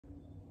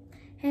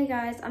Hey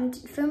guys, I'm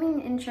filming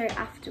the intro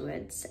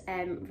afterwards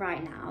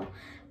right now,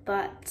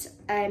 but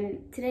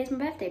today's my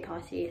birthday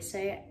party,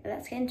 so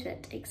let's get into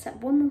it.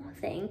 Except one more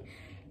thing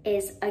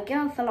is a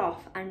girl fell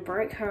off and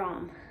broke her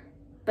arm,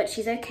 but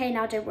she's okay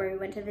now, don't worry, we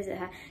went to visit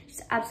her.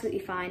 She's absolutely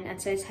fine, and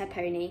so is her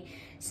pony.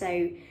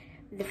 So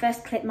the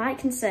first clip might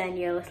concern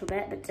you a little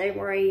bit, but don't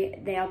worry,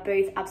 they are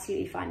both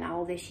absolutely fine now,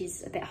 although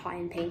she's a bit high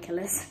in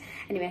painkillers.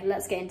 Anyway,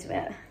 let's get into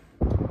it.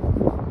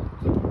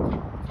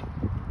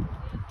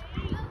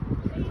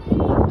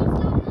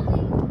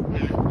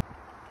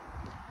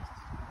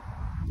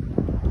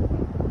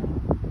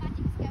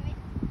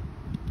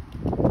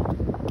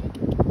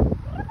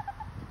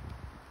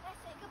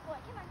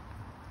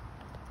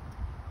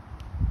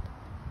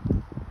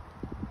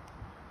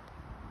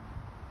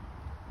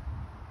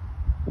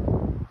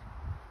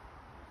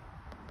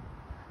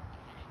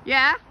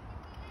 Yeah?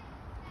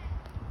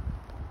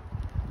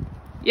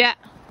 Yeah.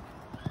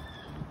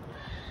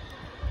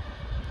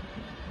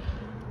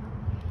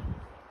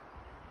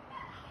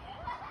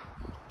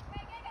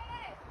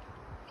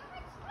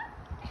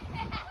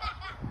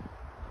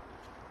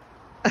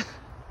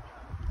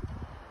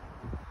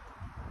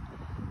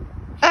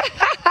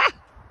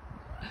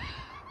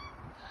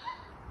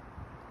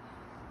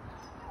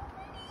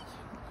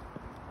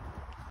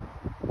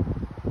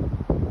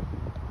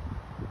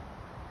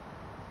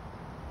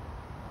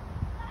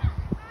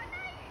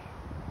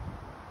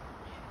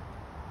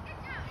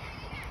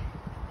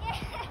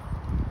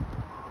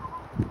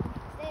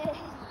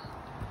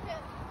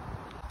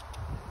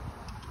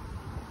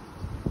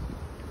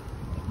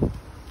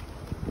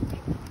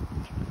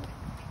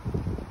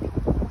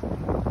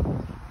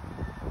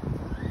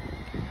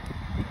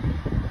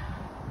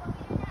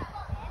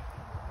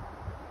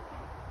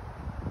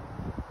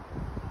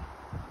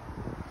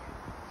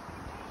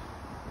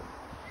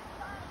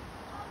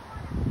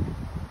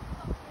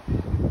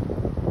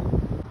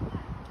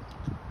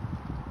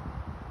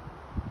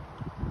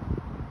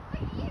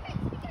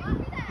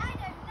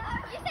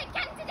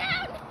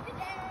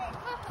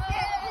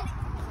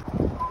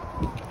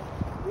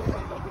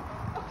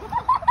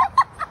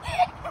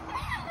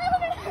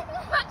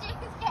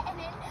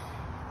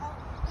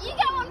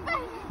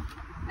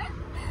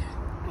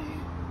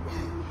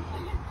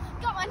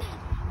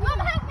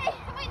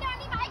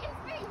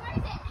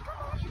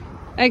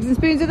 Eggs and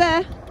spoons are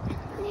there.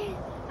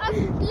 I've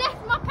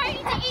left my pony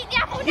to eat the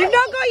apple. You've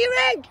not got your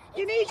egg.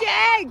 You need your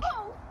egg.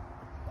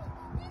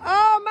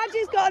 Oh,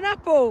 Magic's got an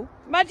apple.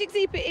 Magic's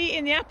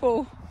eating the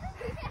apple.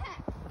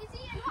 He's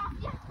eating half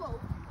the apple.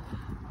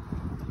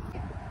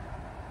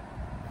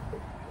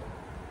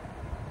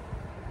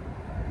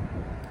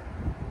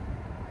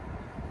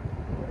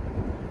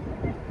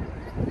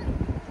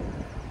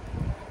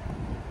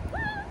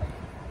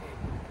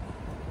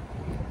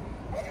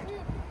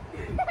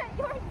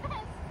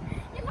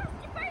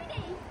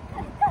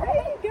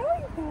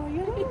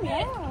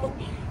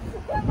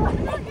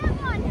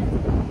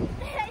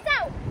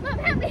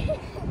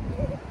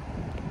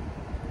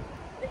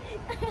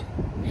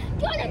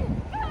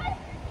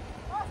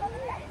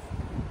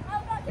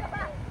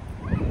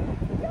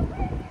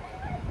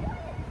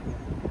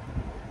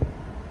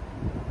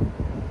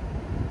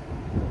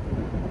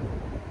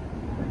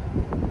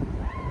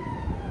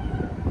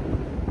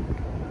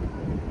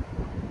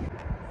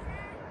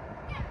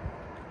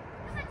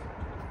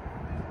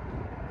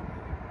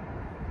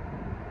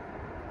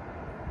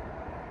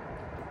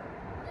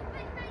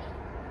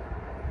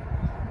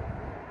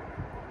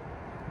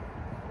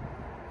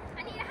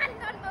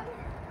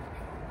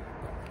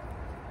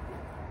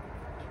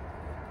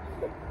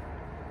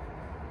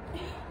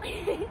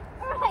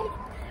 Alright,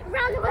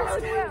 round the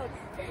world.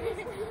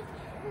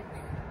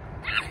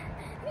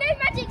 No,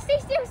 Magic, stay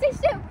still, stay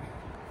still.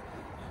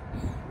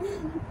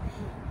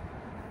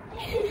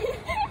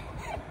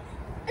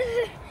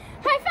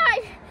 High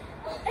five.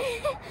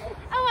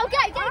 Oh,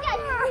 go.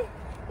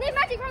 No,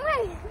 Magic, wrong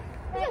way.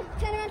 Right,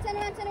 turn around.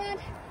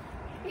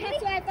 We have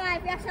to high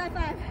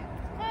five,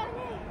 Oh,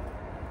 no.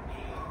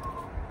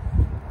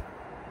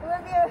 We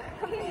won't be a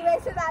complete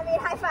race without being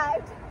high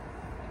fived.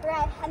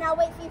 Right, and I'll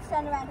wait for you to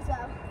turn around as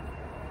well.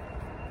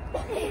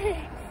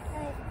 Right.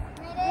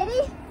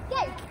 Ready?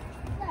 Go!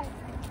 Go!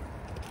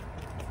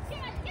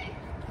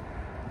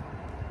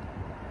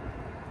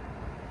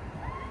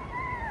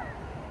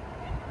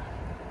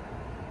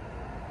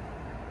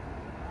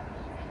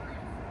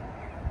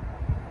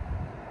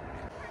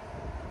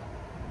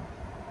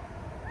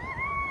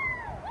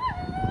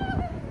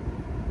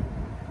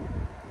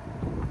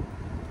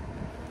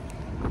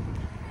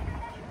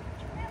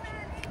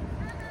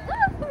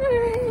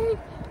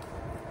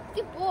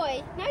 Good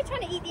boy. Now I'm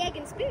trying to eat the egg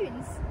and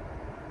spoons.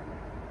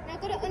 Now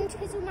I've got to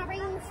untwizzle my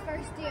reins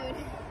first, dude.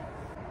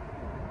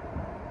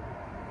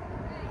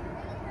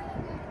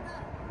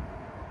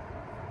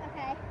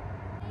 Okay.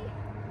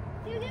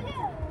 Go.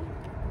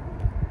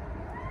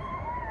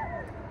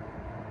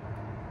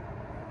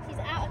 She's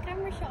out of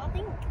camera shot, I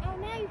think. Oh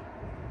no.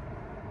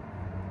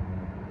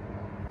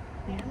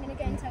 Okay, I'm going to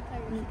go into her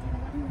clothes.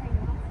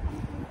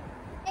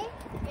 Okay,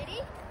 ready,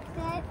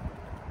 set,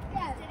 go.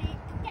 Ready,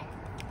 go.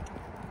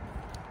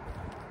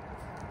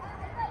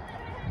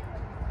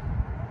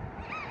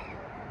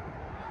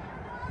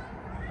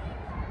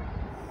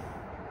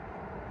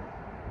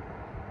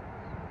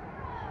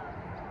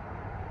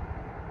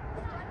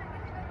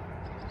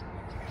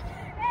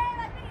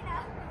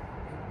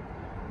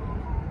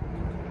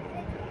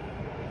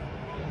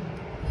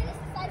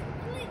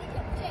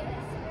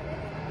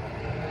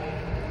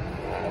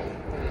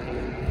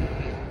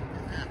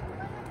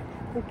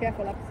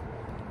 Careful, lads.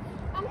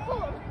 I'm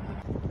full.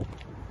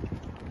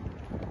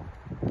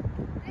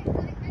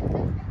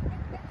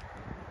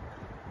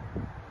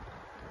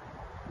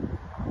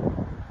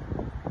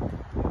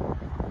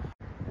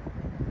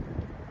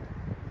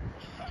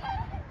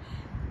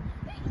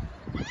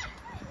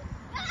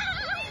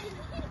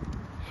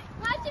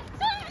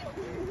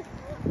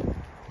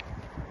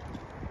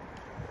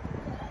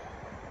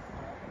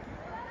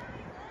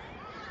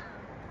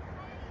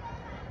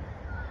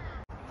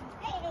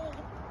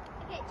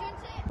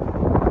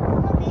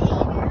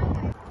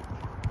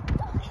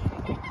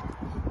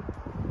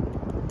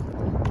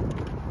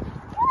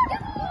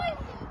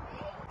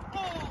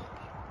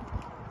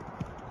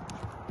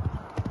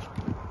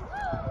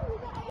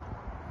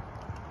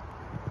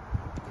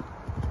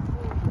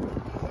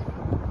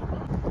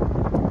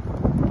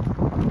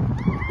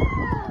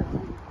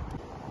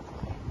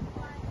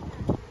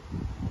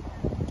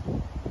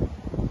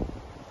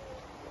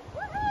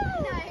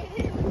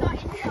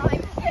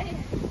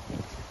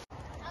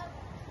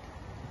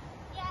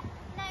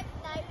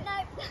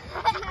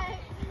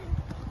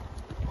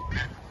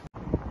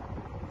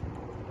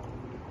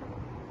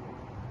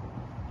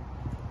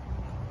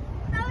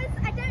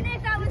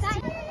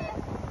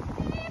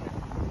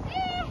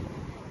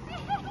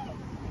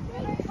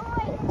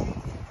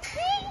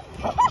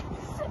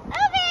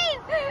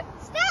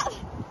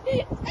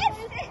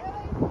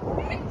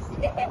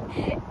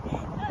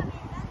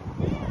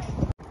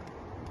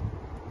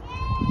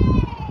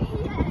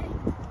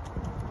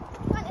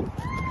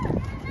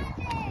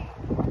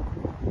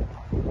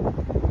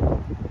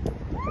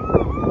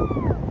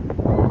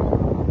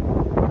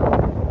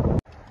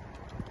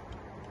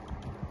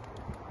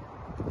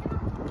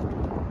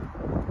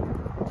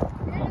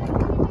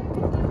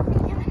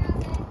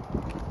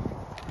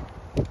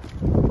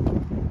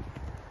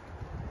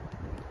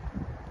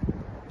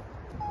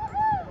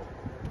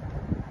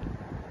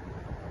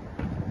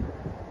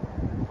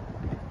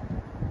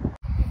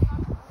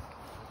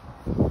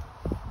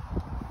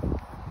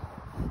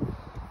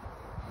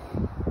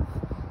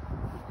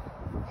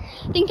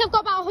 I think I've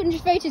got about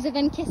 100 photos of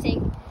them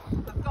kissing.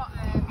 I've got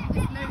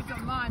there's loads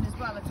on mine as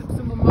well. I took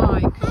some of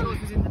mine because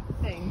yours was in the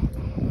thing.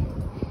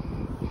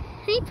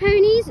 Hey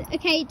ponies.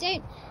 Okay,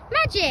 don't.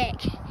 Magic!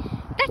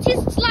 That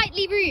is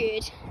slightly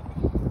rude.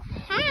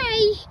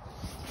 Hi!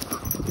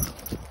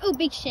 Oh,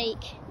 big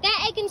shake. They're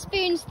egg and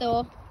spoons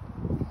though.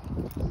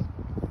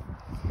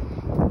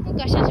 Oh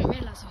gosh, I didn't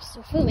realise I was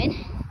still filming.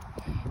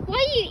 Why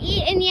are you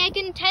eating the egg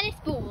and tennis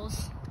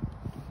balls?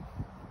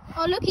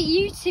 Oh, look at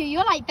you two.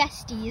 You're like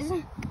besties.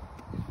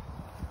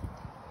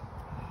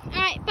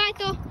 Alright, bye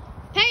Thor.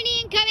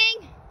 Pony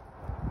incoming!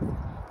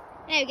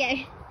 There we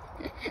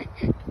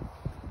go.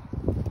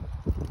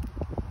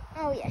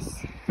 Oh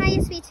yes.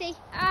 Hiya sweetie.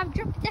 I've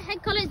dropped the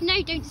head collars. No,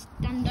 don't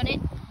stand on it.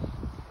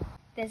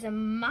 There's a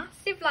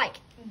massive like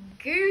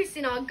goose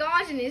in our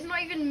garden. It's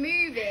not even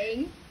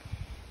moving.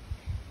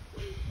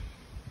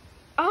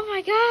 Oh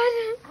my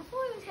god. I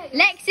thought it was like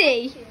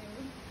Lexi.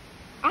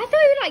 I thought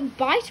it would like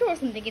bite her or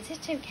something. Is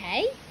it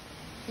okay?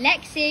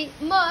 Lexi.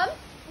 Mum.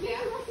 Yeah.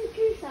 There's a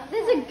goose out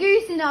there. There's a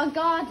goose in our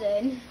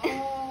garden.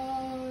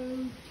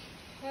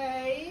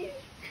 Okay.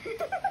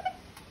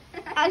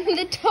 And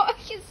the dog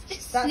is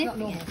just That's sniffing not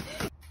normal.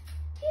 it.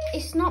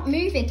 It's not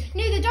moving.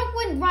 No, the dog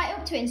went right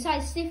up to it and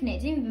started sniffing it.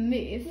 It didn't even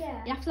move.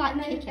 Yeah. You have to like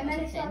and then, kick it and or then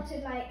it something.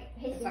 started like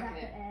hitting back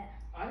Attacking at it.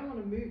 I don't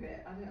want to move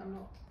it. I'm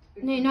not.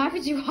 No, neither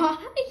do I.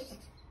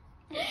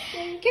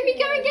 Can we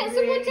go and get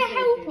someone to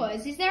help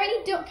us? Is there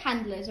any duck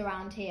handlers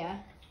around here?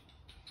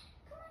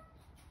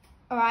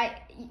 Alright,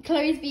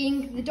 Chloe's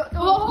being the duck.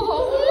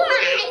 Oh,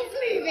 it's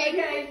moving.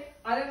 Okay.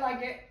 I don't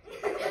like it.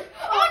 Oh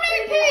no,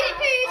 it pooed, it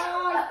pooed.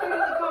 Oh, it's put on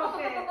the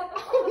carpet.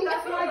 Oh,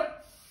 That's no. like.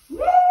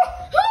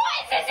 Oh,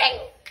 it's hissing.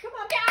 Come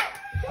on, down.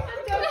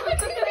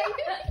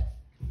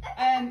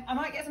 I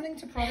might get something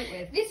to prod it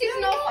with. This is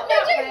No, not. not No,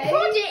 that don't way.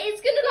 prod it.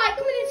 It's gonna like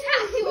come and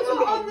attack you or Put it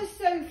on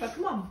something. the sofa.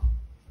 Come on.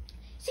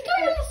 Is it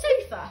going on the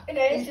sofa?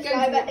 No, it's just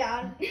lie back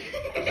down.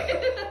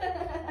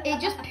 It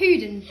just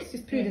pooed and. It's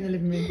just pooed in the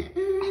living room.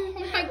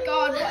 Oh my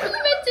god, what are you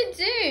meant to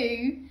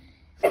do?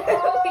 Oh,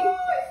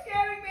 it's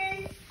scaring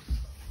me.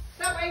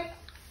 That way.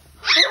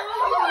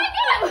 Oh my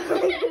god!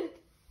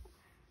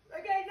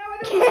 Okay, no, I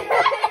don't like it. I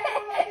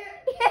don't like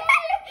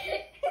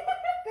it.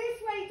 This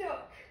way,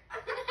 duck.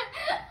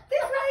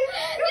 This way.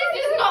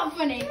 This is not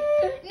funny. No,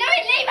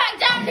 it lay back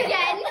down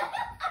again.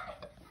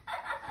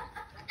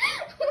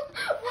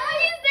 Why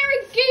is there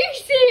a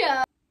goose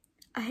here?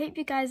 I hope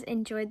you guys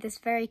enjoyed this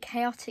very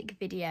chaotic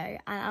video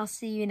and I'll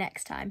see you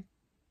next time.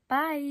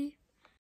 Bye!